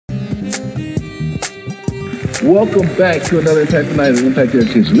Welcome back to another Impact Tonight of Impact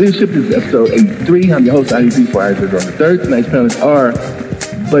Education Leadership. This is episode 83. I'm your host, IDP for Isaac on the third. Tonight's panelists are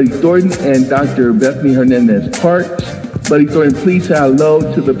Buddy Thornton and Dr. Bethany Hernandez Parks. Buddy Thornton, please say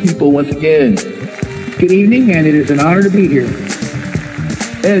hello to the people once again. Good evening, and it is an honor to be here.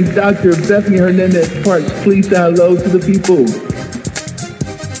 And Dr. Bethany Hernandez Parks, please say hello to the people.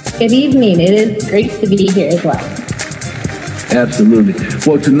 Good evening. It is great to be here as well. Absolutely.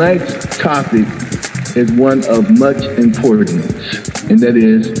 Well, tonight's topic is one of much importance, and that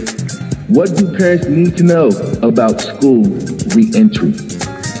is, what do parents need to know about school reentry?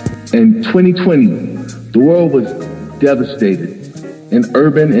 In 2020, the world was devastated in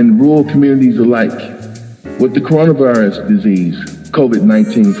urban and rural communities alike with the coronavirus disease,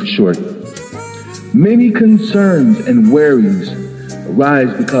 COVID-19 for short. Many concerns and worries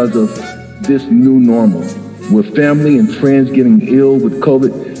arise because of this new normal, with family and friends getting ill with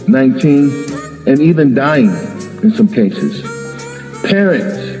COVID-19 and even dying in some cases.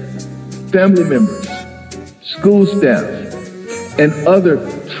 Parents, family members, school staff, and other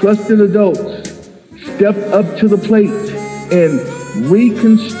trusted adults step up to the plate in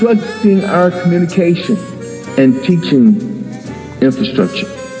reconstructing our communication and teaching infrastructure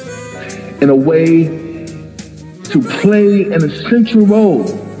in a way to play an essential role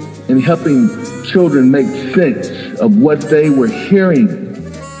in helping children make sense of what they were hearing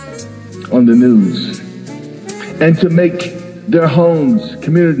on the news, and to make their homes,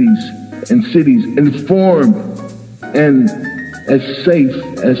 communities, and cities informed and as safe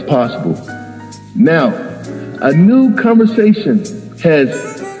as possible. Now, a new conversation has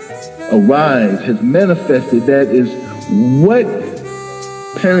manifested, that is what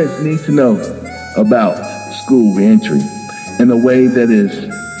parents need to know about school reentry in a way that is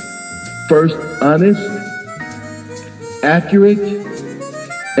first honest, accurate,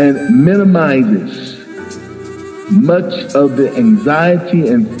 and minimizes much of the anxiety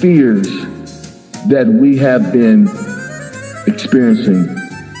and fears that we have been experiencing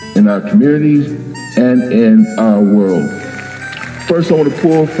in our communities and in our world. First, I want to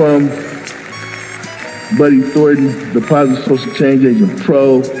pull from Buddy Thornton, the Positive Social Change Agent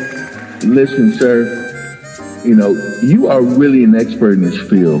Pro. Listen, sir, you are really an expert in this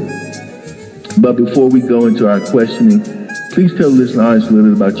field. But before we go into our questioning, please tell the listener audience a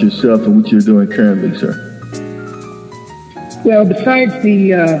little bit about yourself and what you're doing currently, sir. Well, besides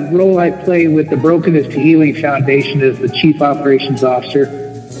the role I play with the Brokenness to Healing Foundation as the Chief Operations Officer,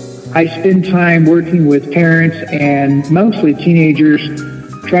 I spend time working with parents and mostly teenagers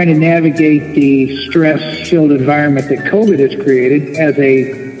trying to navigate the stress-filled environment that COVID has created as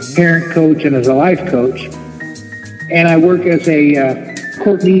a parent coach and as a life coach. And I work as a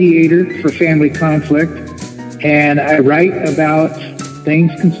court mediator for family conflict, and I write about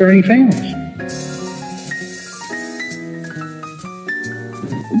things concerning families.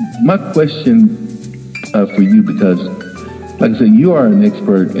 My question for you, because like I said, you are an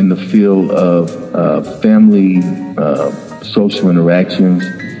expert in the field of family social interactions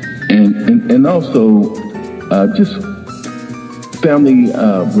and also just family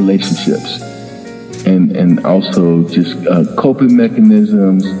relationships and also just coping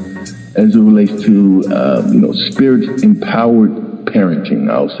mechanisms as it relates to, spirit-empowered parenting,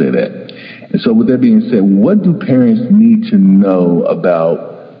 I'll say that. And so with that being said, what do parents need to know about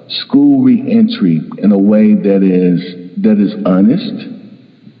school reentry in a way that is honest,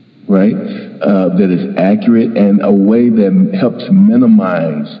 right? That is accurate, and a way that helps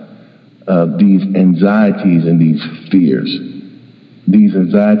minimize these anxieties and these fears. These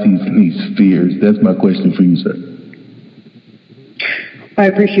anxieties and these fears. That's my question for you, sir. I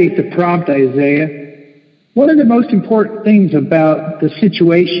appreciate the prompt, Isaiah. One of the most important things about the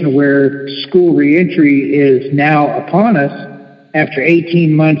situation where school reentry is now upon us after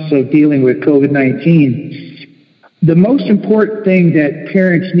 18 months of dealing with COVID-19, the most important thing that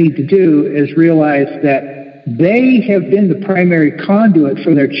parents need to do is realize that they have been the primary conduit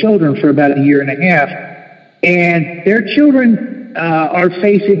for their children for about a year and a half, and their children are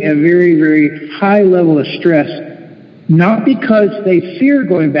facing a very, very high level of stress, not because they fear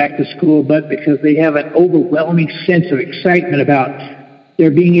going back to school, but because they have an overwhelming sense of excitement about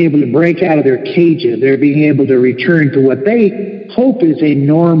their being able to break out of their cages, their being able to return to what they hope is a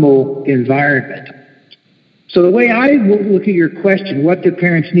normal environment. So the way I look at your question, what do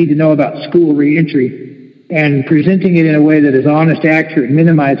parents need to know about school reentry, and presenting it in a way that is honest, accurate,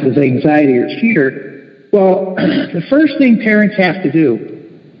 minimizes anxiety or fear, well, the first thing parents have to do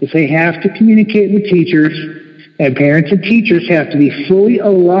is they have to communicate with teachers, and parents and teachers have to be fully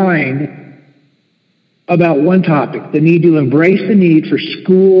aligned about one topic, the need to embrace the need for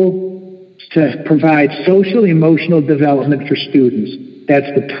school to provide social emotional development for students. That's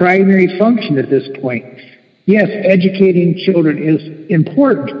the primary function at this point. Yes, educating children is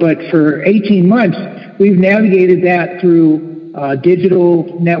important, but for 18 months, we've navigated that through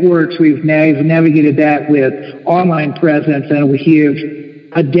digital networks. We've navigated that with online presence, and we have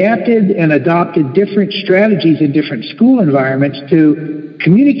adapted and adopted different strategies in different school environments to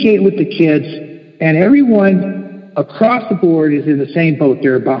communicate with the kids, and everyone across the board is in the same boat.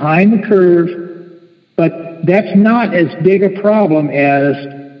 They're behind the curve, but that's not as big a problem as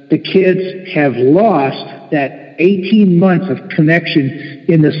the kids have lost that 18 months of connection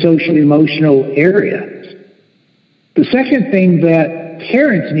in the social emotional area. The second thing that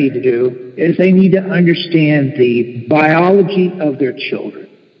parents need to do is they need to understand the biology of their children.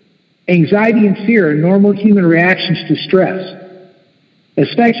 Anxiety and fear are normal human reactions to stress,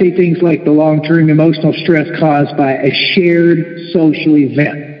 especially things like the long-term emotional stress caused by a shared social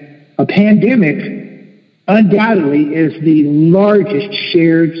event. A pandemic undoubtedly is the largest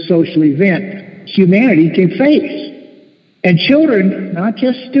shared social event humanity can face. And children, not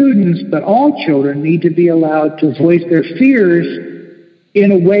just students, but all children, need to be allowed to voice their fears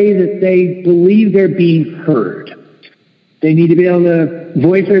in a way that they believe they're being heard. They need to be able to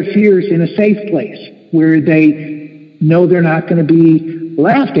voice their fears in a safe place where they know they're not going to be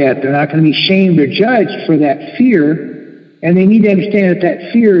laughed at, they're not going to be shamed or judged for that fear. And they need to understand that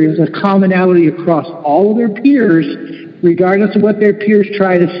that fear is a commonality across all of their peers, regardless of what their peers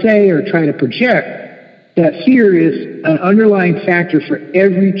try to say or try to project. That fear is an underlying factor for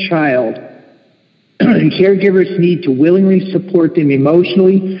every child, and caregivers need to willingly support them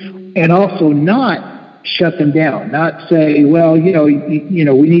emotionally and also not shut them down, not say, well, we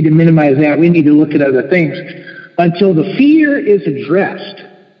need to minimize that, we need to look at other things. Until the fear is addressed,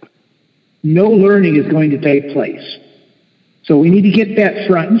 no learning is going to take place. So we need to get that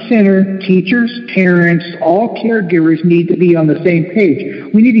front and center. Teachers, parents, all caregivers need to be on the same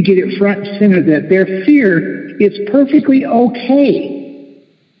page. We need to get it front and center that their fear is perfectly okay.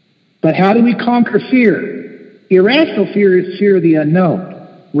 But how do we conquer fear? Irrational fear is fear of the unknown.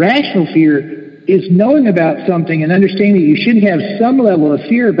 Rational fear is knowing about something and understanding that you should have some level of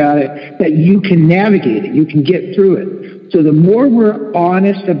fear about it, that you can navigate it, you can get through it. So the more we're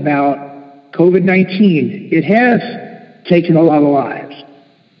honest about COVID-19, it has taken a lot of lives.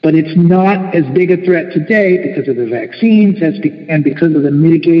 But it's not as big a threat today because of the vaccines and because of the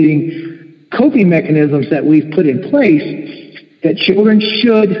mitigating coping mechanisms that we've put in place, that children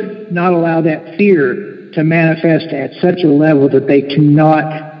should not allow that fear to manifest at such a level that they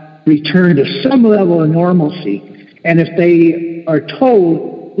cannot return to some level of normalcy. And if they are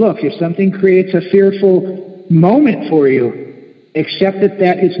told, look, if something creates a fearful moment for you, accept that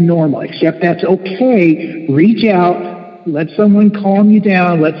that is normal, accept that's okay, reach out, let someone calm you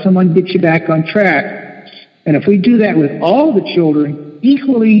down, let someone get you back on track. And if we do that with all the children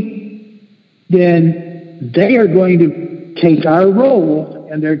equally, then they are going to take our role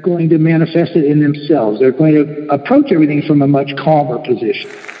and they're going to manifest it in themselves. They're going to approach everything from a much calmer position.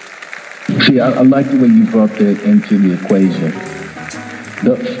 See, I like the way you brought that into the equation.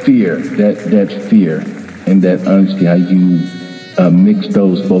 The fear, that fear and that honesty, how you mix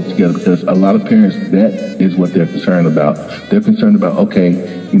those both together, because a lot of parents, that is what they're concerned about. They're concerned about, okay,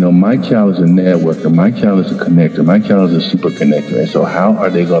 my child is a networker, my child is a connector, my child is a super connector, and so how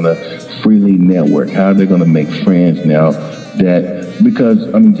are they going to freely network? How are they going to make friends now?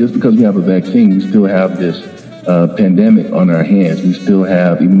 Just because we have a vaccine, we still have this pandemic on our hands. We still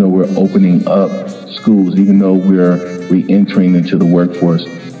have, even though we're opening up schools, even though we're re-entering into the workforce,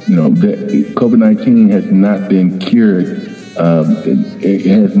 COVID-19 has not been cured. It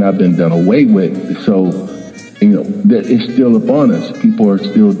has not been done away with. So, that it's still upon us. People are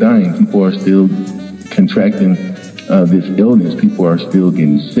still dying. People are still contracting this illness. People are still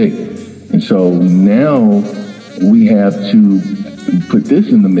getting sick. And so now we have to put this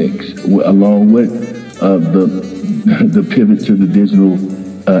in the mix along with the pivot to the digital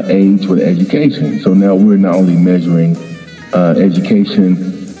age with education. So now we're not only measuring education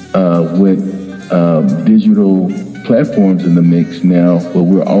with digital platforms in the mix now, but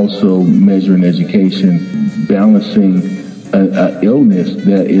we're also measuring education, balancing an illness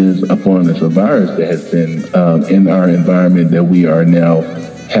that is upon us, a virus that has been in our environment that we are now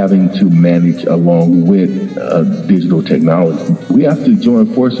having to manage along with digital technology. We have to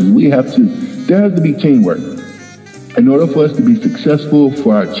join forces. There has to be teamwork. In order for us to be successful,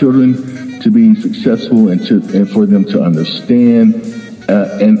 for our children to be successful, and for them to understand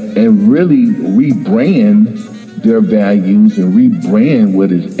and really rebrand their values and rebrand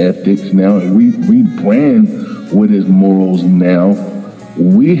what is ethics now and rebrand what is morals now,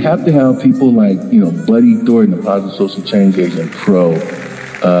 we have to have people like, Buddy Thornton, the Positive Social Change Agent Pro,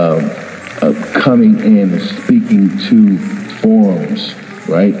 coming in and speaking to forums,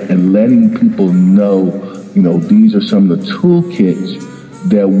 right? And letting people know, these are some of the toolkits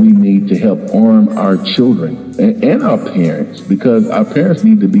that we need to help arm our children and our parents, because our parents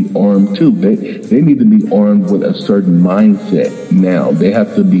need to be armed too. They need to be armed with a certain mindset now. They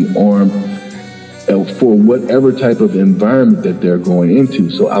have to be armed for whatever type of environment that they're going into.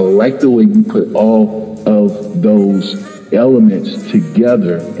 So I like the way you put all of those elements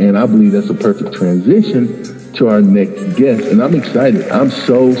together, and I believe that's a perfect transition to our next guest. And I'm excited. I'm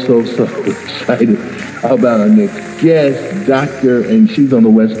so excited about our next guest, Dr., and she's on the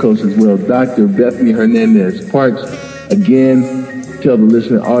West Coast as well, Dr. Bethany Hernandez Parks. Again, tell the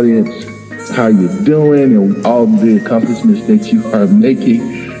listening audience how you're doing and all the accomplishments that you are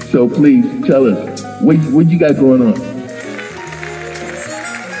making. So please tell us, what you got going on?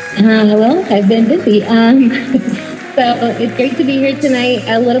 Well, I've been busy. So it's great to be here tonight.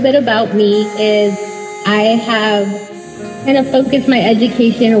 A little bit about me is I have kind of focused my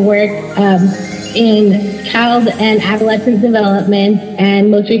education work in child and adolescent development, and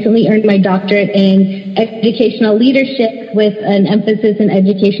most recently earned my doctorate in educational leadership with an emphasis in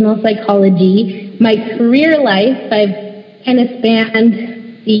educational psychology. My career life, I've kind of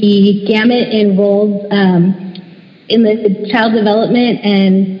spanned the gamut in roles in the child development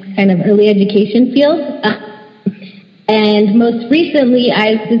and kind of early education field. And most recently,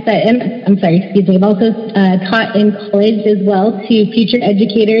 I've also taught in college as well to future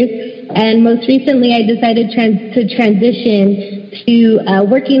educators. And most recently, I decided to transition to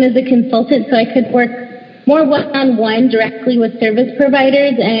working as a consultant so I could work more one-on-one directly with service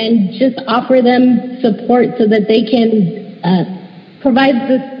providers and just offer them support so that they can provide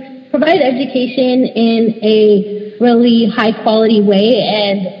education in a really high-quality way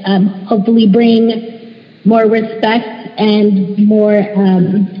and hopefully bring more respect and more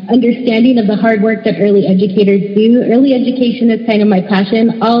understanding of the hard work that early educators do. Early education is kind of my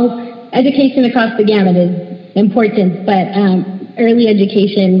passion. All education across the gamut is important, but early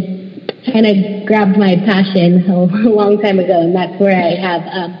education kind of grabbed my passion a long time ago, and that's where I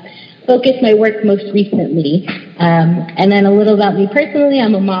have focused my work most recently. And then a little about me personally,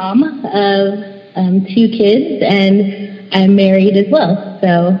 I'm a mom of 2 kids, and I'm married as well.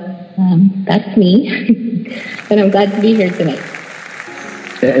 So that's me. And I'm glad to be here tonight.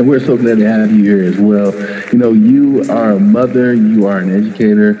 And we're so glad to have you here as well. You are a mother, you are an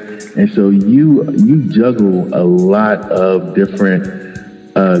educator, and so you juggle a lot of different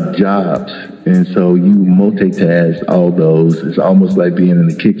jobs. And so you multitask all those. It's almost like being in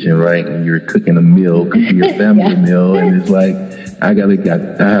the kitchen, right? And you're cooking a meal, cooking your family meal, and it's like, I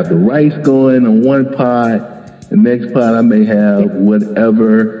have the rice going on one pot. The next pot I may have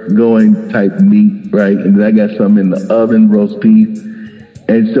whatever going type meat, right? And then I got some in the oven, roast beef.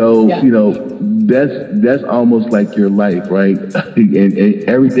 And so, that's almost like your life, right? and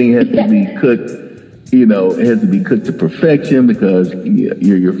everything has to be cooked, it has to be cooked to perfection because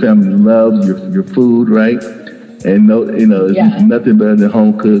your family loves your food, right? And it's nothing better than a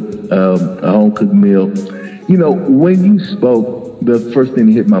home cooked meal. When you spoke, the first thing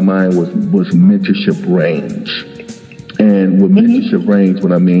that hit my mind was mentorship range. And with mentorship range,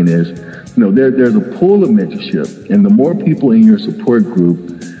 what I mean is, there's a pool of mentorship, and the more people in your support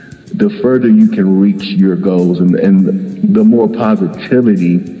group, the further you can reach your goals, and the more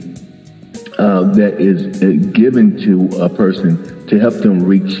positivity that is given to a person to help them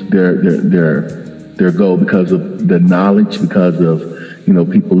reach their goal because of the knowledge, because of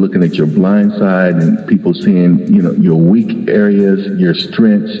people looking at your blind side and people seeing, your weak areas, your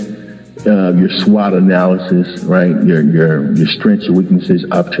strengths, your SWOT analysis, right? Your strengths, your weaknesses,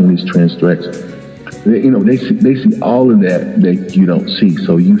 opportunities, trends, threats. They see all of that you don't see.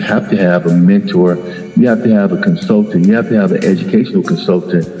 So you have to have a mentor. You have to have a consultant. You have to have an educational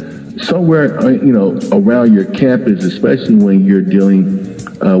consultant somewhere, around your campus, especially when you're dealing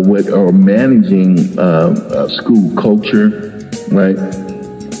with or managing school culture. Right,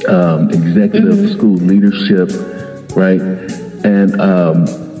 executive school leadership, right, and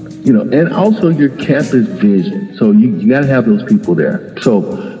and also your campus vision. So you got to have those people there. So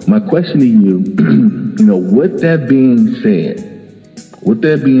my question to you, with that being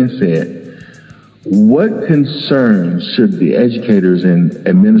said, what concerns should the educators and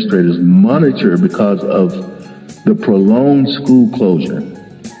administrators monitor because of the prolonged school closure?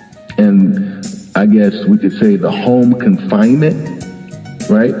 And I guess we could say the home confinement,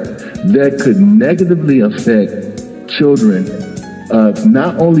 right? That could negatively affect children,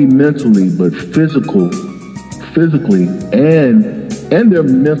 not only mentally, but physically and and their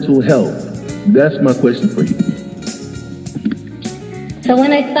mental health? That's my question for you. So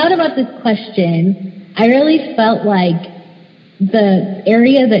when I thought about this question, I really felt like the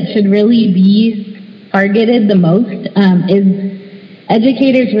area that should really be targeted the most is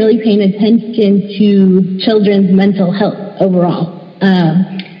educators really paying attention to children's mental health overall.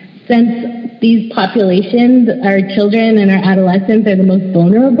 Since these populations, our children and our adolescents, are the most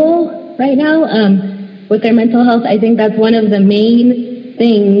vulnerable right now with their mental health, I think that's one of the main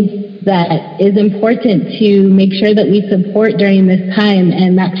things that is important to make sure that we support during this time.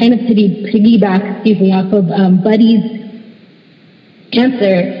 And that kind of piggybacks, off of Buddy's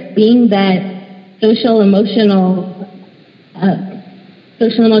answer, being that social emotional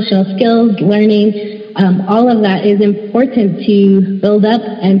skills, learning, all of that is important to build up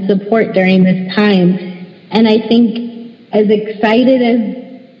and support during this time. And I think as excited as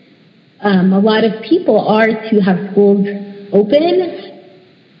a lot of people are to have schools open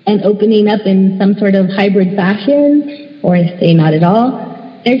and opening up in some sort of hybrid fashion, or say not at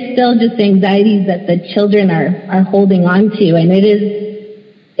all, there's still just anxieties that the children are holding on to. And it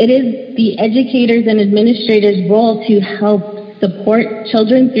is the educators and administrators' role to help support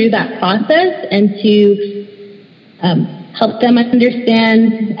children through that process and to help them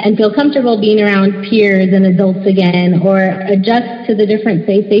understand and feel comfortable being around peers and adults again, or adjust to the different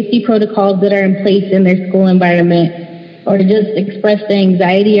safety protocols that are in place in their school environment, or just express the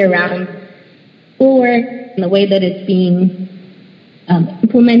anxiety around schoolwork and the way that it's being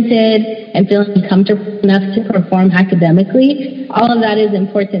implemented and feeling comfortable enough to perform academically. All of that is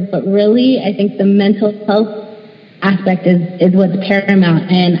important, but really I think the mental health aspect is what's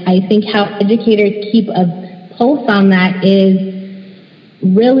paramount. And I think how educators keep a pulse on that is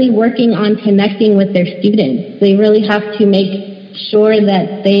really working on connecting with their students. They really have to make sure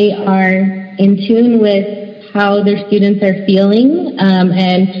that they are in tune with how their students are feeling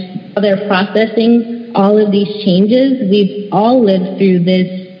and how they're processing all of these changes. We've all lived through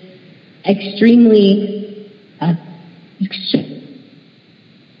this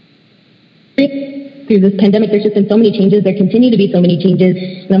through this pandemic. There's just been so many changes. There continue to be so many changes.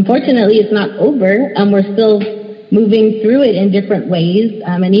 And unfortunately, it's not over. We're still moving through it in different ways.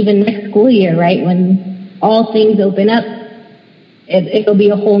 And even next school year, right, when all things open up, it'll be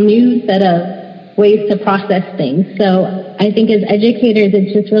a whole new set of ways to process things. So I think as educators,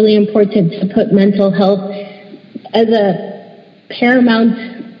 it's just really important to put mental health as a paramount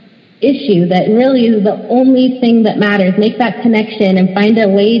issue that really is the only thing that matters. Make that connection and find a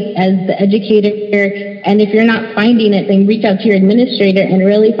way as the educator. And if you're not finding it, then reach out to your administrator and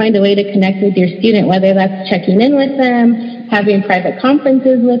really find a way to connect with your student, whether that's checking in with them, having private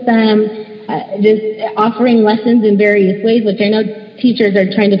conferences with them, just offering lessons in various ways, which I know teachers are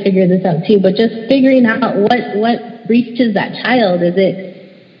trying to figure this out too, but just figuring out what reaches that child. Are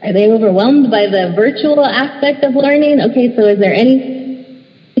they overwhelmed by the virtual aspect of learning? Okay, so is there anything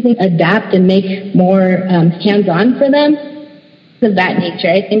adapt and make more hands-on for them? Of that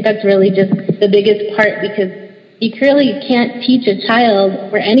nature. I think that's really just the biggest part, because you clearly can't teach a child,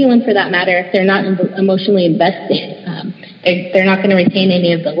 or anyone for that matter, if they're not emotionally invested. They're not going to retain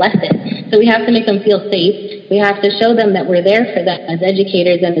any of the lessons. So we have to make them feel safe. We have to show them that we're there for them as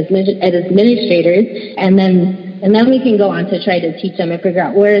educators and as administrators, and then we can go on to try to teach them and figure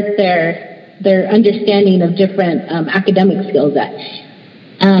out where is their understanding of different academic skills at.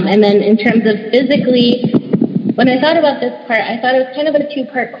 And then in terms of physically, when I thought about this part, I thought it was kind of a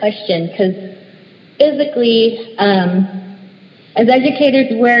two-part question, because physically, as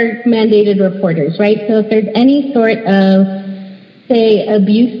educators, we're mandated reporters, right? So if there's any sort of, say,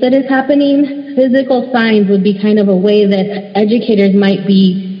 abuse that is happening, physical signs would be kind of a way that educators might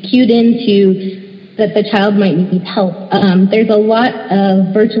be cued into that the child might need help. There's a lot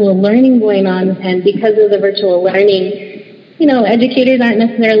of virtual learning going on, and because of the virtual learning, educators aren't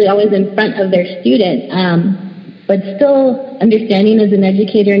necessarily always in front of their student, but still understanding as an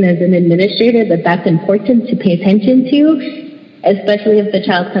educator and as an administrator that that's important to pay attention to, especially if the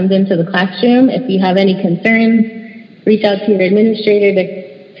child comes into the classroom. If you have any concerns, reach out to your administrator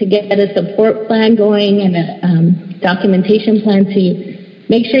to get a support plan going and a documentation plan to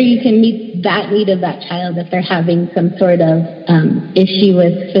make sure you can meet that need of that child if they're having some sort of issue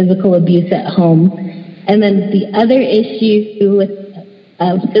with physical abuse at home. And then the other issue with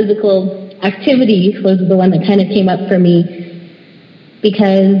physical activity was the one that kind of came up for me,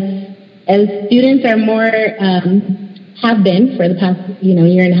 because as students are more, have been for the past,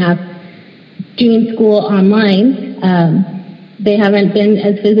 year and a half, doing school online, they haven't been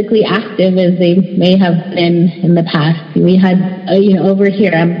as physically active as they may have been in the past. We had, over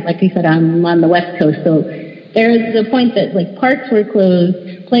here, like I said, I'm on the West Coast, so there was a point that like parks were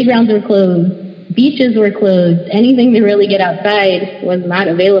closed, playgrounds were closed, beaches were closed, anything to really get outside was not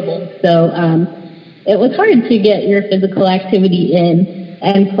available. So it was hard to get your physical activity in,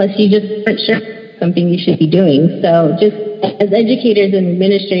 and plus you just weren't sure something you should be doing. So just as educators and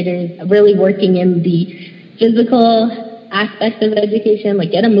administrators, really working in the physical aspect of education,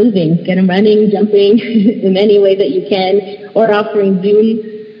 like get them moving, get them running, jumping in any way that you can, or offering Zoom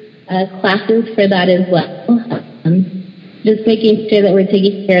classes for that as well. Just making sure that we're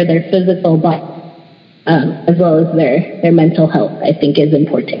taking care of their physical body as well as their mental health, I think is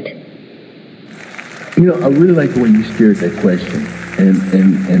important. You know, I really like the way you steered that question and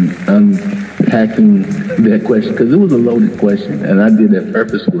unpacking that question, because it was a loaded question, and I did that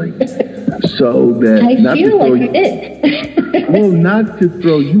purposefully. So that I feel like you did. Well, not to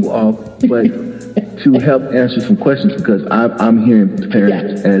throw you off, but to help answer some questions, because I'm hearing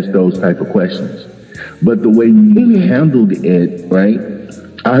parents ask those type of questions. But the way you handled it, right?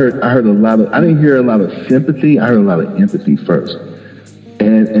 I heard a lot of. I didn't hear a lot of sympathy. I heard a lot of empathy first,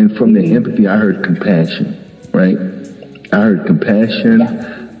 and from the empathy, I heard compassion, right? I heard compassion.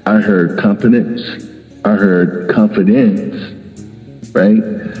 I heard confidence. I heard confidence, right?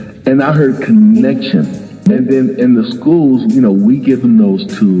 And I heard connection. And then in the schools, you know, we give them those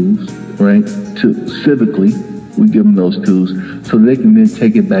tools, right? Civically, we give them those tools so they can then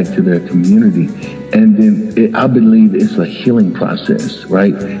take it back to their community. And then I believe it's a healing process,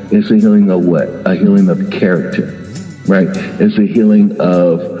 right? It's a healing of what? A healing of character, right? It's a healing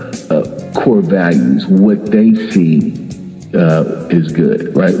of core values, what they see is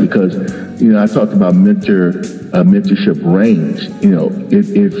good, right? Because, you know, I talked about mentorship range. You know,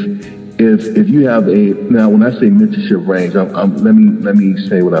 if you have now when I say mentorship range, let me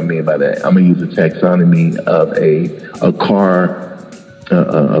say what I mean by that. I'm gonna use the taxonomy of a car,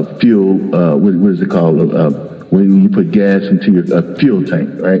 a fuel. What is it called? When you put gas into your fuel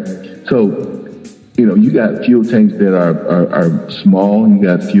tank, right? So, you know, you got fuel tanks that are small, and you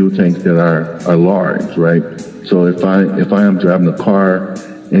got fuel tanks that are large, right? So if I am driving a car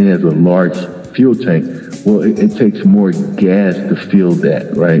and it has a large fuel tank, well, it takes more gas to fill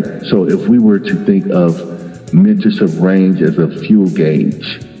that, right? So if we were to think of mentorship range as a fuel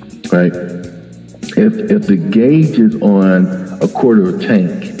gauge, right? If the gauge is on a quarter of a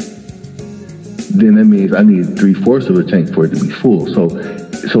tank, then that means I need 3/4 of a tank for it to be full. So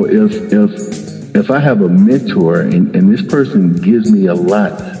if I have a mentor and this person gives me a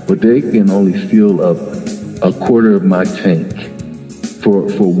lot, but they can only fill up a quarter of my tank for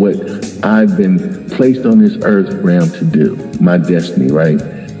what I've been placed on this earth realm to do, my destiny, right?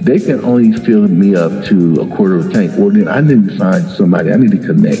 They can only fill me up to a quarter of a tank. Well, then I need to find somebody. I need to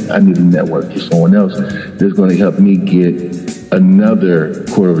connect. I need to network with someone else that's going to help me get another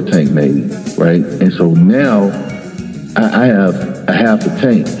quarter of a tank, maybe, right? And so now I have a half a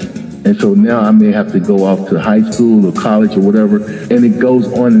tank. And so now I may have to go off to high school or college or whatever, and it goes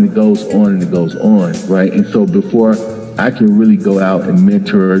on and it goes on and it goes on, right? And so before I can really go out and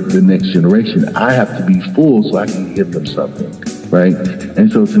mentor the next generation, I have to be full so I can give them something, right?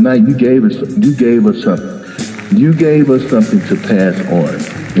 And so tonight you gave us something. You gave us something to pass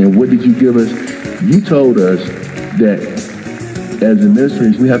on. And what did you give us? You told us that as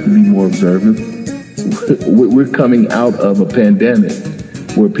administrators, we have to be more observant. We're coming out of a pandemic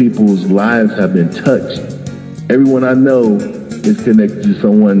where people's lives have been touched. Everyone I know is connected to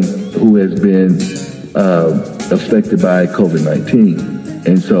someone who has been affected by COVID-19.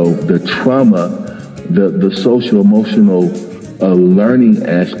 And so the trauma, the social, emotional learning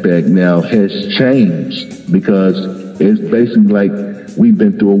aspect now has changed, because it's basically like we've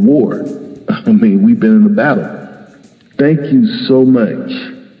been through a war. I mean, we've been in a battle. Thank you so much,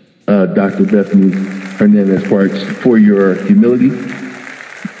 Dr. Bethany Hernandez-Parks, for your humility.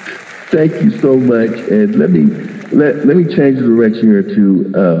 Thank you so much, and let me change the direction here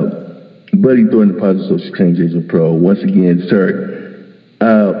to Buddy Thornton, the Positive Social Change Agent Pro. Once again, sir,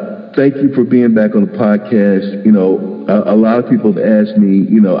 thank you for being back on the podcast. You know, a lot of people have asked me,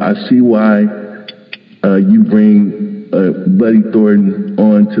 you know, I see why you bring Buddy Thornton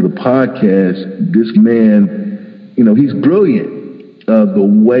on to the podcast. This man, you know, he's brilliant. The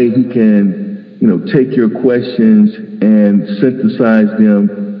way he can, you know, take your questions and synthesize them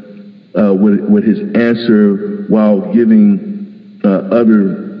with his answer while giving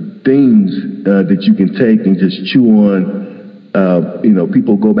other things that you can take and just chew on. You know,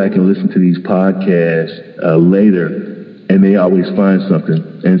 people go back and listen to these podcasts later, and they always find something.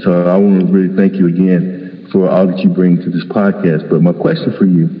 And so I want to really thank you again for all that you bring to this podcast. But my question for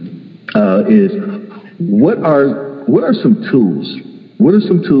you is, what are some tools? What are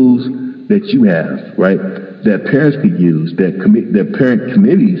some tools that you have, right, that parents can use, that parent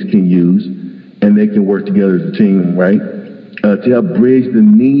committees can use, and they can work together as a team, right? To help bridge the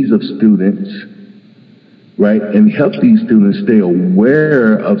needs of students, right? And help these students stay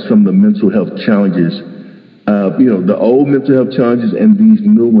aware of some of the mental health challenges, the old mental health challenges and these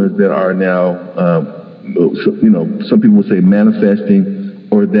new ones that are now, some people would say manifesting,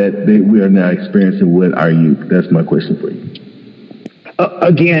 or that we are now experiencing with our youth. That's my question for you.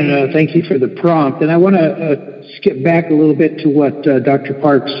 Again, thank you for the prompt. And I want to skip back a little bit to what Dr.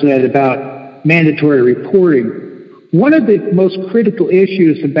 Parks said about mandatory reporting. One of the most critical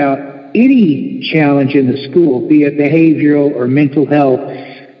issues about any challenge in the school, be it behavioral or mental health,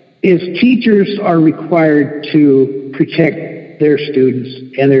 is teachers are required to protect their students,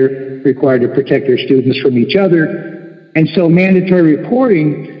 and they're required to protect their students from each other. And so mandatory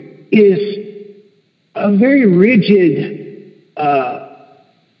reporting is a very rigid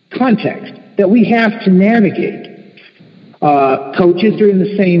context that we have to navigate. Coaches are in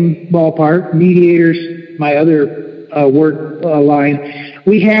the same ballpark, mediators, my other work line.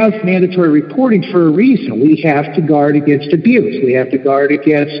 We have mandatory reporting for a reason. We have to guard against abuse. We have to guard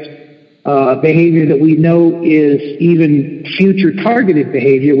against behavior that we know is even future targeted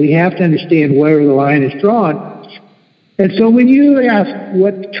behavior. We have to understand where the line is drawn. And so when you ask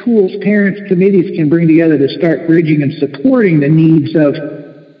what tools parents, committees can bring together to start bridging and supporting the needs of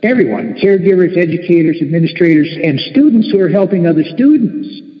everyone, caregivers, educators, administrators, and students who are helping other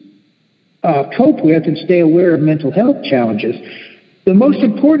students cope with and stay aware of mental health challenges, the most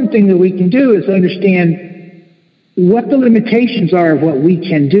important thing that we can do is understand what the limitations are of what we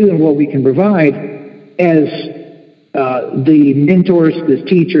can do and what we can provide as the mentors, the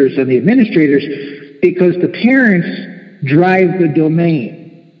teachers, and the administrators, because the parents drive the domain.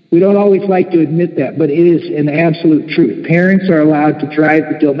 We don't always like to admit that, but it is an absolute truth. Parents are allowed to drive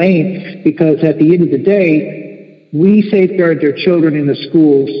the domain because at the end of the day, we safeguard their children in the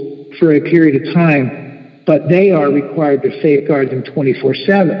schools for a period of time, but they are required to safeguard them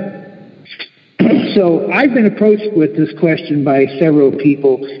 24/7. So I've been approached with this question by several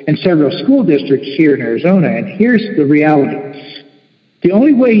people and several school districts here in Arizona, and here's the reality. The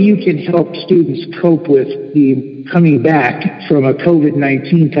only way you can help students cope with the coming back from a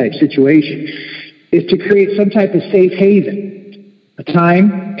COVID-19 type situation is to create some type of safe haven, a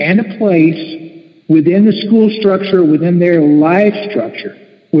time and a place within the school structure, within their life structure,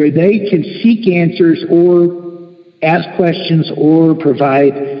 where they can seek answers or ask questions or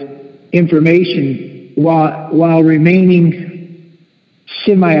provide information while remaining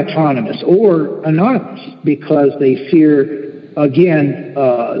semi-autonomous or anonymous because they fear, again,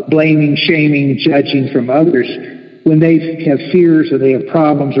 blaming, shaming, judging from others when they have fears or they have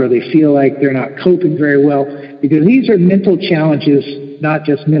problems or they feel like they're not coping very well, because these are mental challenges, not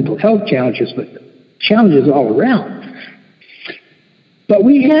just mental health challenges, but challenges all around. But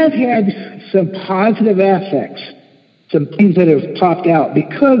we have had some positive aspects, some things that have popped out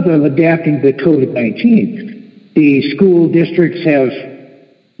because of adapting to COVID-19. The school districts have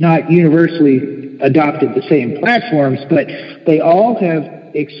not universally adopted the same platforms, but they all have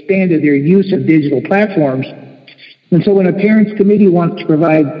expanded their use of digital platforms. And so when a parents committee wants to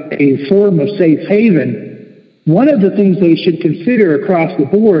provide a form of safe haven, one of the things they should consider across the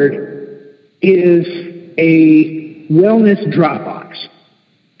board is a wellness Dropbox.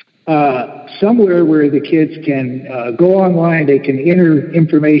 Somewhere where the kids can go online, they can enter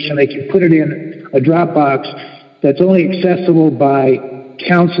information, they can put it in a Dropbox that's only accessible by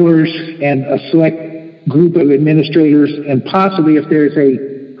counselors and a select group of administrators, and possibly if there's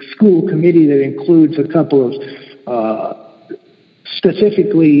a school committee that includes a couple of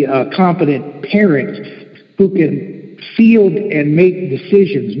specifically competent parents who can field and make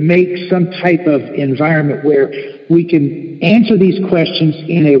decisions, make some type of environment where we can answer these questions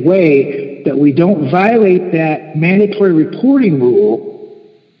in a way that we don't violate that mandatory reporting rule,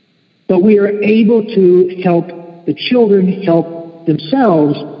 but we are able to help the children help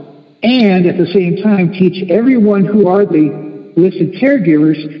themselves, and at the same time teach everyone who are the listed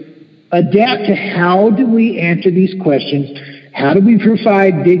caregivers adapt to how do we answer these questions, how do we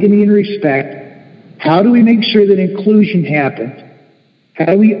provide dignity and respect, how do we make sure that inclusion happens, how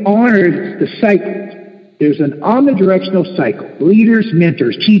do we honor the cycle. There's an omnidirectional cycle. Leaders,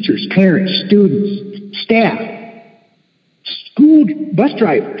 mentors, teachers, parents, students, staff, school bus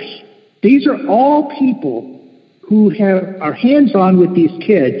drivers. These are all people who are hands-on with these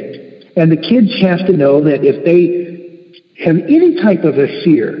kids, and the kids have to know that if they have any type of a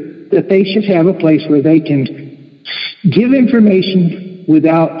fear, that they should have a place where they can give information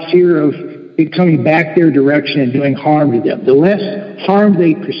without fear of coming back their direction and doing harm to them. The less harm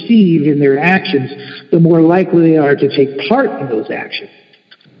they perceive in their actions, the more likely they are to take part in those actions.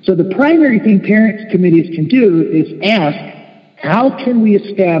 So the primary thing parents' committees can do is ask, how can we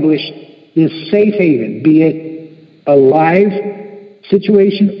establish this safe haven, be it a live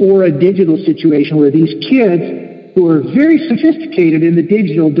situation or a digital situation where these kids, who are very sophisticated in the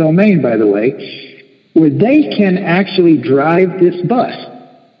digital domain, by the way, where they can actually drive this bus.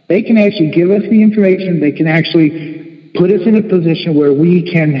 They can actually give us the information. They can actually put us in a position where we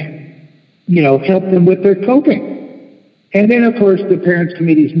can, help them with their coping. And then, of course, the parents'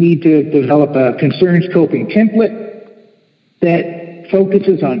 committees need to develop a concerns coping template that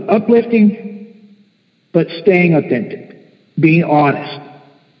focuses on uplifting, but staying authentic, being honest,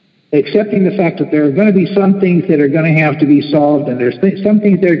 accepting the fact that there are going to be some things that are going to have to be solved, and there's some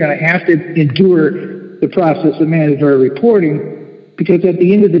things that are going to have to endure the process of mandatory reporting, because at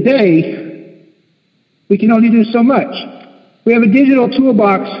the end of the day, we can only do so much. We have a digital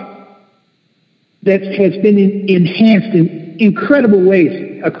toolbox that has been enhanced in incredible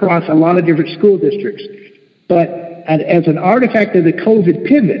ways across a lot of different school districts. But as an artifact of the COVID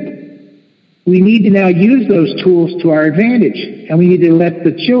pivot, we need to now use those tools to our advantage. And we need to let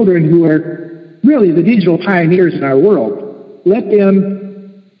the children who are really the digital pioneers in our world, let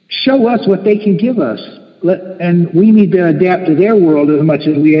them show us what they can give us. And we need to adapt to their world as much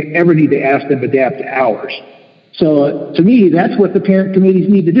as we ever need to ask them to adapt to ours. So to me, that's what the parent committees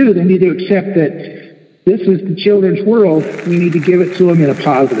need to do. They need to accept that this is the children's world. We need to give it to them in a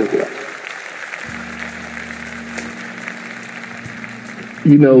positive way.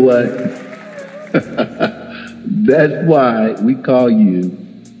 You know what? That's why we call you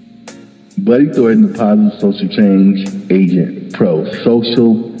Buddy Thornton, the Positive Social Change Agent Pro.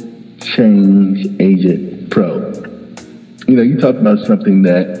 Social Change Agent Pro. You talked about something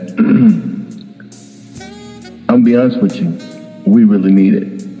that I'm going to be honest with you, we really need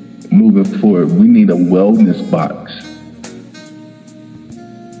it. Moving forward, we need a wellness box.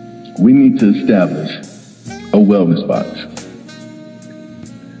 We need to establish a wellness box.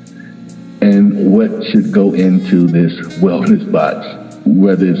 And what should go into this wellness box?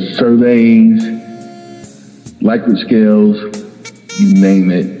 Whether it's surveys, Likert scales, you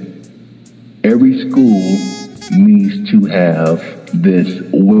name it. Every school needs to have this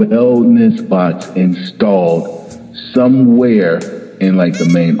wellness box installed somewhere in like the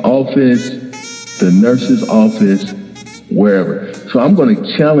main office, the nurse's office, wherever. So I'm going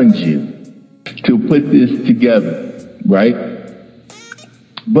to challenge you to put this together, right?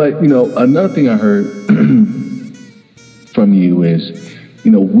 But, another thing I heard from you is,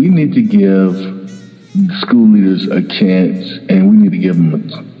 we need to give school leaders a chance, and we need to give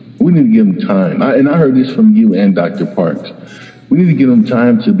them time. I heard this from you and Dr. Parks. We need to give them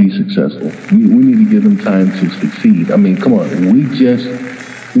time to be successful. We need to give them time to succeed. I mean, come on. We just,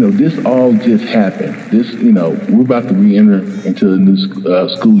 this all just happened. This, we're about to re-enter into the new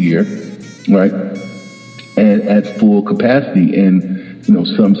school year, right? And at full capacity in,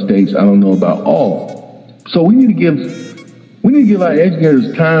 some states. I don't know about all. So we need to give our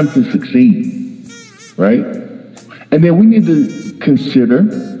educators time to succeed, right? And then we need to consider,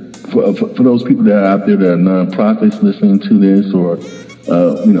 for those people that are out there that are nonprofits listening to this, or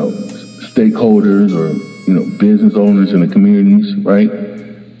stakeholders, or business owners in the communities, right?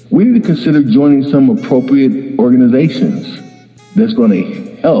 We need to consider joining some appropriate organizations that's going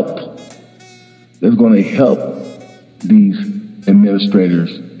to help these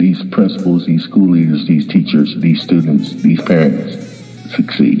administrators, these principals, these school leaders, these teachers, these students, these parents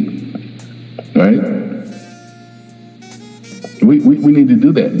succeed, right? We need to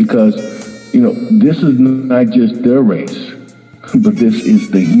do that because, this is not just their race, but this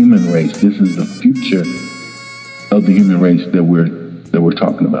is the human race. This is the future of the human race that we're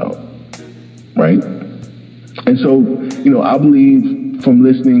talking about, right? And so, I believe from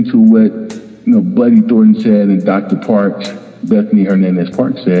listening to what, Buddy Thornton said and Dr. Parks, Bethany Hernandez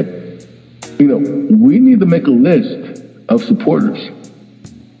Parks said, we need to make a list of supporters.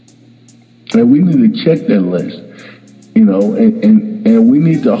 And we need to check that list. And we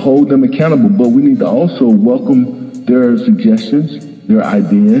need to hold them accountable, but we need to also welcome their suggestions, their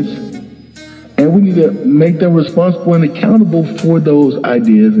ideas, and we need to make them responsible and accountable for those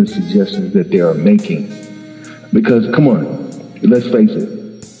ideas and suggestions that they are making. Because, come on, let's face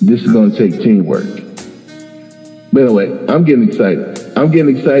it, this is going to take teamwork. By the way, I'm getting excited. I'm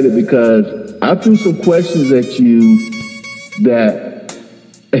getting excited because I threw some questions at you that,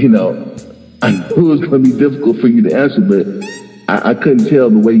 I knew it was going to be difficult for you to answer, but I couldn't tell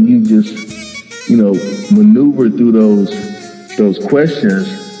the way you just, maneuvered through those questions.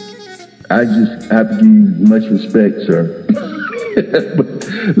 I just have to give you much respect, sir. But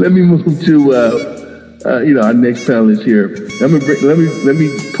let me move to our next panelist here. Let me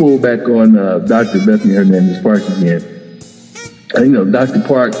pull back on Dr. Bethany Hernandez-Park again. Dr.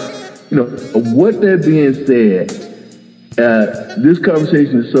 Park, what that being said, this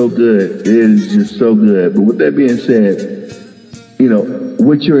conversation is so good. It is just so good. But with that being said,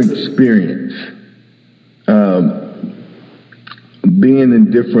 what's your experience being in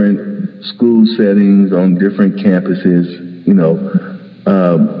different school settings on different campuses,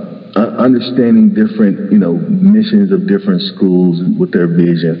 understanding different, missions of different schools with their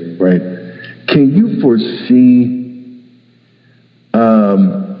vision, right? Can you foresee,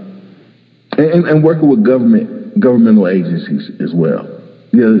 and working with governmental agencies as well?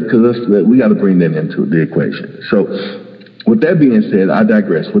 Because we got to bring that into the equation. So with that being said, I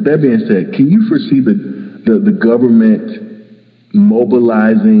digress. With that being said, can you foresee the government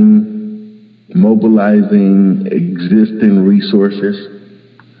mobilizing existing resources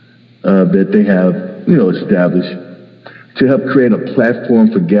that they have, established to help create a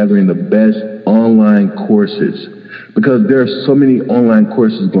platform for gathering the best online courses? Because there are so many online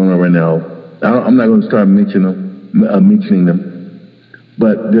courses going on right now. I'm not going to start mentioning them,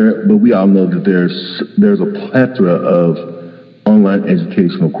 but we all know that there's a plethora of online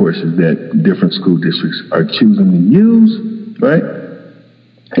educational courses that different school districts are choosing to use, right?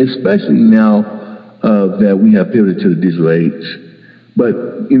 Especially now that we have pivoted to the digital age. But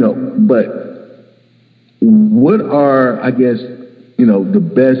what are, I guess, the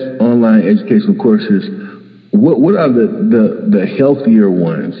best online educational courses? What are the healthier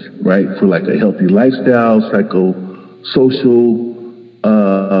ones, right? For like a healthy lifestyle, psychosocial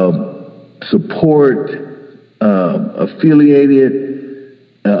support, affiliated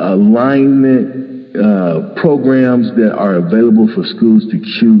alignment programs that are available for schools to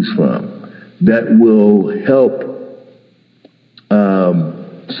choose from that will help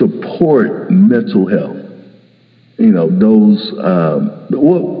support mental health.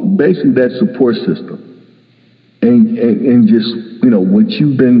 Basically that support system. And just, what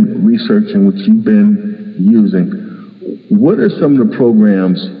you've been researching, what you've been using, what are some of the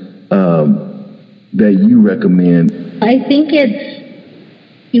programs that you recommend? I think it's,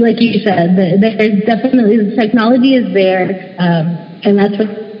 like you said, there's definitely, the technology is there, and that's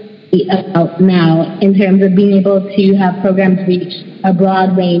what's out now in terms of being able to have programs reach a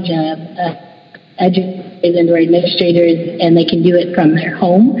broad range of educators and or administrators, and they can do it from their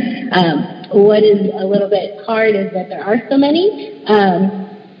home. What is a little bit hard is that there are so many, and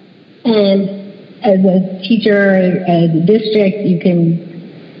as a teacher or as a district, you can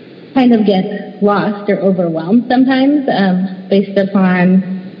kind of get lost or overwhelmed sometimes based upon,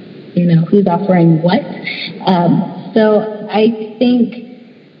 who's offering what. So I think,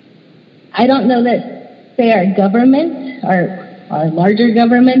 I don't know that, say, our government, our larger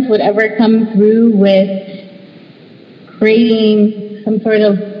government would ever come through with creating some sort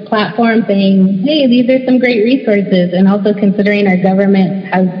of platform saying, hey, these are some great resources, and also considering our government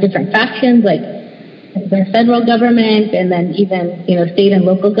has different factions, like their federal government and then even, state and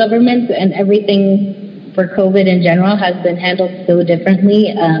local governments, and everything for COVID in general has been handled so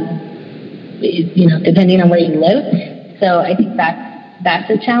differently, depending on where you live. So I think that's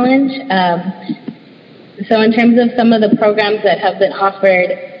a challenge. So in terms of some of the programs that have been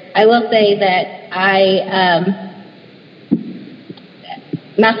offered, I will say that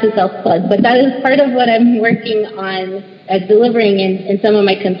not to self-plug, but that is part of what I'm working on delivering in some of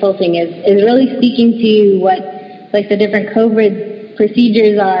my consulting is really speaking to what like the different COVID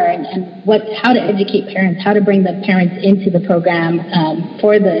procedures are and how to educate parents, how to bring the parents into the program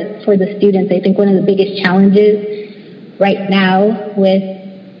for the students. I think one of the biggest challenges right now with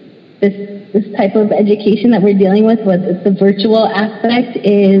this type of education that we're dealing with the virtual aspect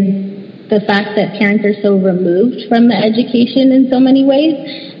is the fact that parents are so removed from the education in so many ways,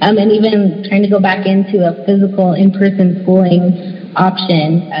 and even trying to go back into a physical in-person schooling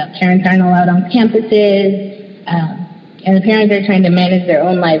option. Parents aren't allowed on campuses, and the parents are trying to manage their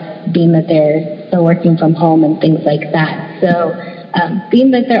own lives, being that they're still working from home and things like that. So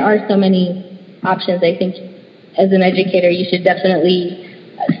being that there are so many options, I think as an educator, you should definitely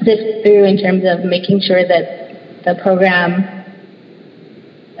sift through in terms of making sure that the program,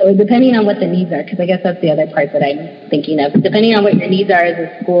 depending on what the needs are, because I guess that's the other part that I'm thinking of. Depending on what your needs are as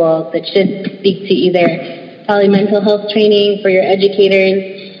a school, that should speak to either probably mental health training for your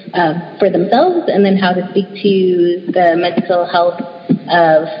educators for themselves, and then how to speak to the mental health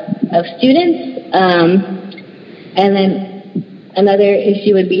of students. And then another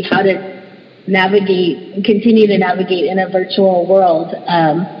issue would be how to continue to navigate in a virtual world.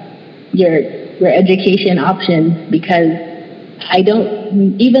 your education options, because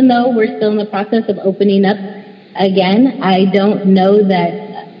even though we're still in the process of opening up again, I don't know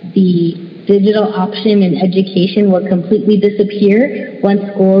that the digital option in education will completely disappear once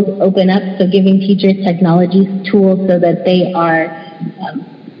schools open up. So giving teachers technology tools so that they are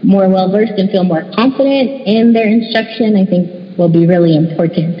more well-versed and feel more confident in their instruction, I think will be really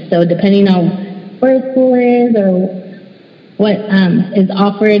important. So depending on where a school is or what is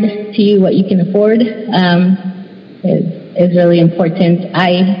offered to you, what you can afford, is really important.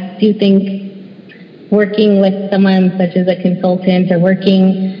 I do think working with someone such as a consultant or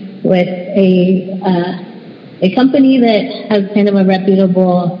working with a company that has kind of a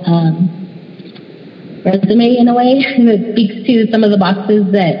reputable resume in a way that speaks to some of the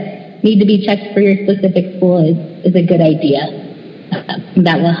boxes that need to be checked for your specific school is a good idea.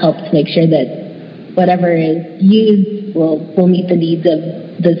 That will help to make sure that whatever is used will meet the needs of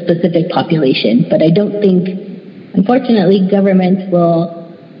the specific population. But I don't think, unfortunately, government will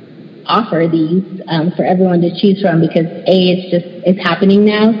offer these for everyone to choose from, because it's happening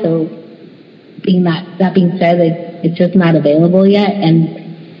now. So that being said, it's just not available yet. And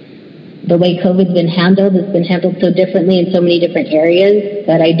the way COVID's been handled, it's been handled so differently in so many different areas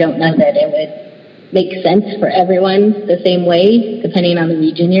that I don't know that it would make sense for everyone the same way, depending on the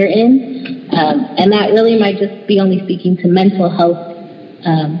region you're in. And that really might just be only speaking to mental health,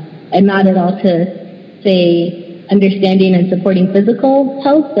 and not at all to say understanding and supporting physical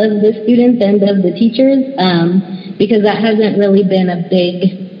health of the students and of the teachers, because that hasn't really been a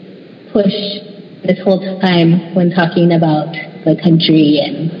big push this whole time when talking about the country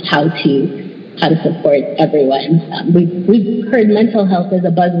and how to support everyone. We've heard mental health as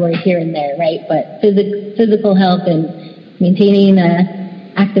a buzzword here and there, right? But physical health and maintaining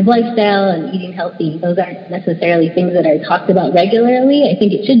an active lifestyle and eating healthy, those aren't necessarily things that are talked about regularly. I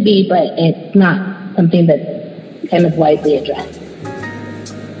think it should be, but it's not something that's kind of widely addressed.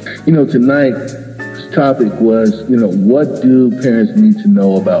 Tonight's topic was, what do parents need to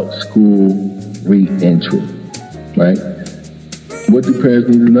know about school re-entry, right? What do parents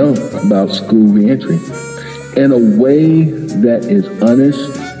need to know about school re-entry? In a way that is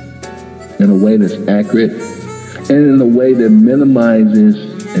honest, in a way that's accurate, and in a way that minimizes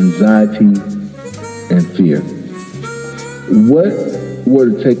anxiety and fear. What were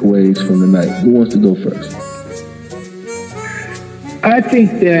the takeaways from the night? Who wants to go first? I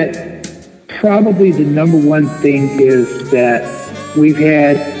think that probably the number one thing is that we've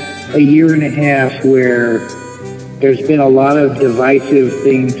had a year and a half where there's been a lot of divisive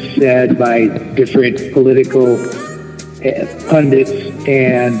things said by different political pundits,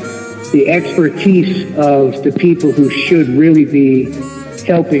 and the expertise of the people who should really be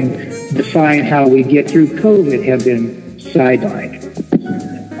helping define how we get through COVID have been sidelined.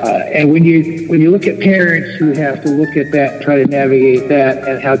 And when you look at parents who have to look at that, try to navigate that,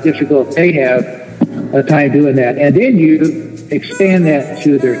 and how difficult they have a time doing that, and then you expand that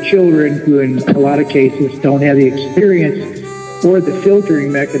to their children, who in a lot of cases don't have the experience or the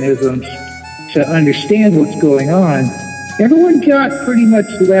filtering mechanisms to understand what's going on, everyone got pretty much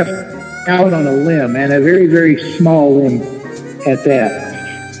left out on a limb, and a very, very small limb at that.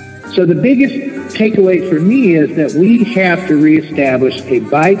 So the biggest takeaway for me is that we have to reestablish a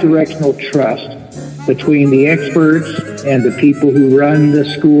bi-directional trust between the experts and the people who run the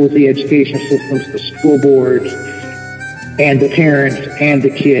schools, the education systems, the school boards, and the parents and the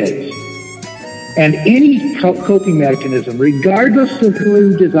kids. And any coping mechanism, regardless of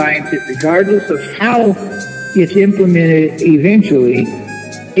who designs it, regardless of how it's implemented eventually,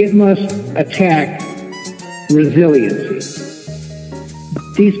 it must attack resiliency.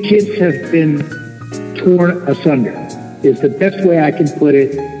 These kids have been torn asunder, is the best way I can put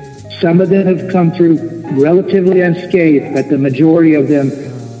it. Some of them have come through relatively unscathed, but the majority of them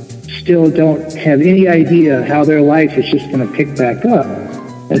still don't have any idea how their life is just going to pick back up.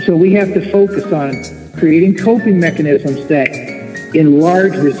 And so we have to focus on creating coping mechanisms that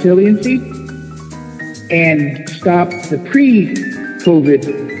enlarge resiliency and stop the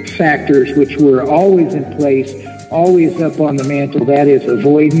pre-COVID factors, which were always in place, always up on the mantle, that is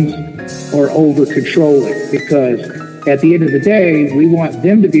avoidance or over-controlling. Because at the end of the day, we want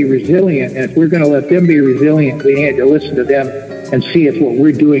them to be resilient, and if we're going to let them be resilient, we need to listen to them and see if what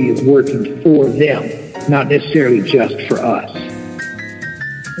we're doing is working for them, not necessarily just for us.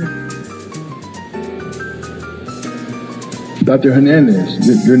 Dr.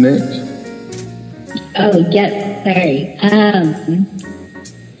 Hernandez, you're next. Oh, yes, sorry.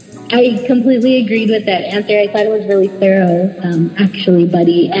 I completely agreed with that answer. I thought it was really thorough, actually,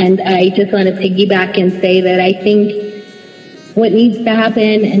 Buddy. And I just want to piggyback and say that I think what needs to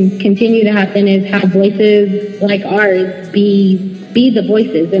happen and continue to happen is have voices like ours be the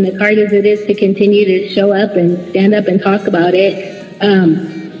voices. And as hard as it is to continue to show up and stand up and talk about it,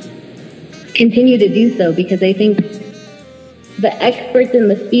 continue to do so, because I think the experts in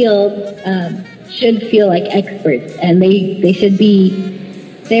the field should feel like experts, and they should be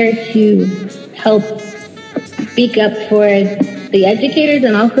there to help speak up for the educators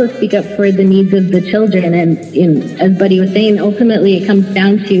and also speak up for the needs of the children. And as Buddy was saying, ultimately it comes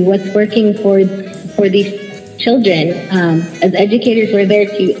down to what's working for these children. As educators, we're there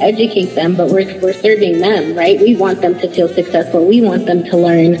to educate them, but we're serving them, right? We want them to feel successful. We want them to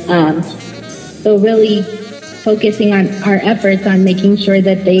learn. So really focusing on our efforts on making sure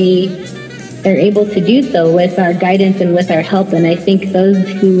that they're able to do so with our guidance and with our help. And I think those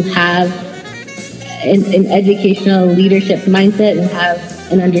who have an educational leadership mindset and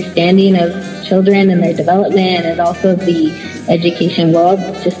have an understanding of children and their development and also the education world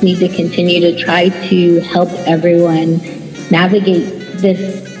just need to continue to try to help everyone navigate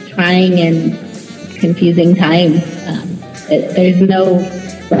this trying and confusing time. There's no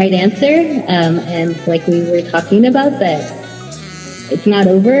right answer, and like we were talking about, that it's not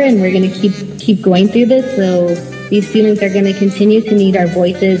over and we're going to keep going through this. So these students are going to continue to need our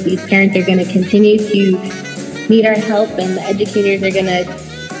voices. These parents are going to continue to need our help, and the educators are going to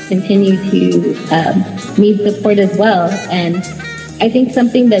continue to need support as well. And I think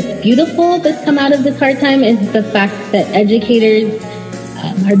something that's beautiful that's come out of this hard time is the fact that educators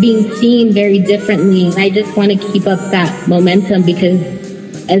are being seen very differently. And I just want to keep up that momentum, because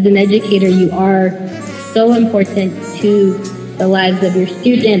as an educator, you are so important to the lives of your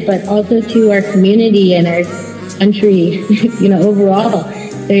student, but also to our community and our country, overall.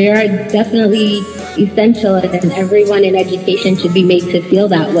 They are definitely essential, and everyone in education should be made to feel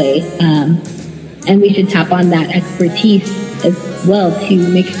that way. And we should tap on that expertise as well to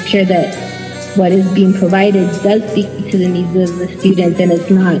make sure that what is being provided does speak to the needs of the students, and it's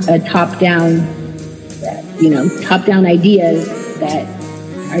not a top-down ideas that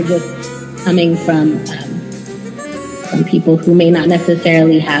are just coming from people who may not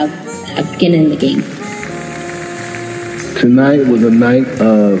necessarily have skin in the game. Tonight was a night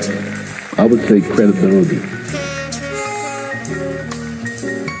of, I would say, credibility.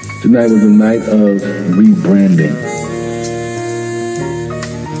 Tonight was a night of rebranding.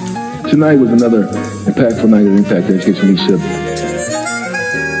 Tonight was another impactful night of Impact Education Leadership